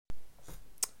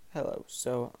Hello,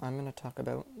 so I'm going to talk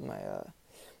about my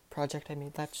project I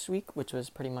made last week, which was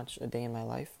pretty much a day in my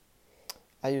life.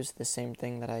 I used the same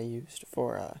thing that I used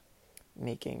for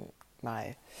making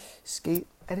my skate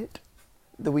edit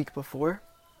the week before.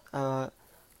 Uh,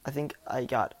 I think I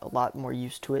got a lot more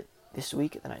used to it this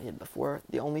week than I did before.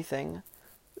 The only thing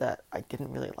that I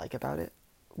didn't really like about it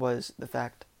was the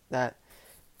fact that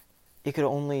it could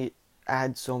only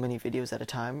add so many videos at a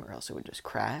time, or else it would just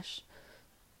crash.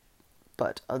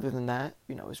 But other than that,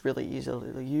 it was really easy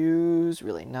to use,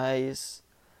 really nice.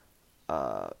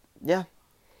 Uh, yeah.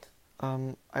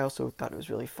 I also thought it was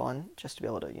really fun just to be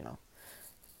able to,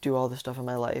 do all the stuff in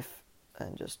my life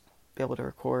and just be able to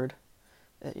record,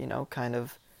 kind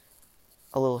of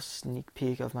a little sneak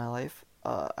peek of my life.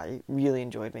 I really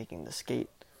enjoyed making the skate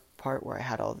part where I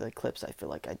had all the clips. I feel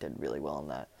like I did really well in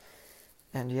that.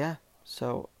 And yeah,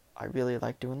 so I really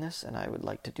like doing this and I would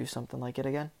like to do something like it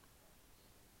again.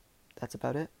 That's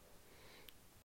about it.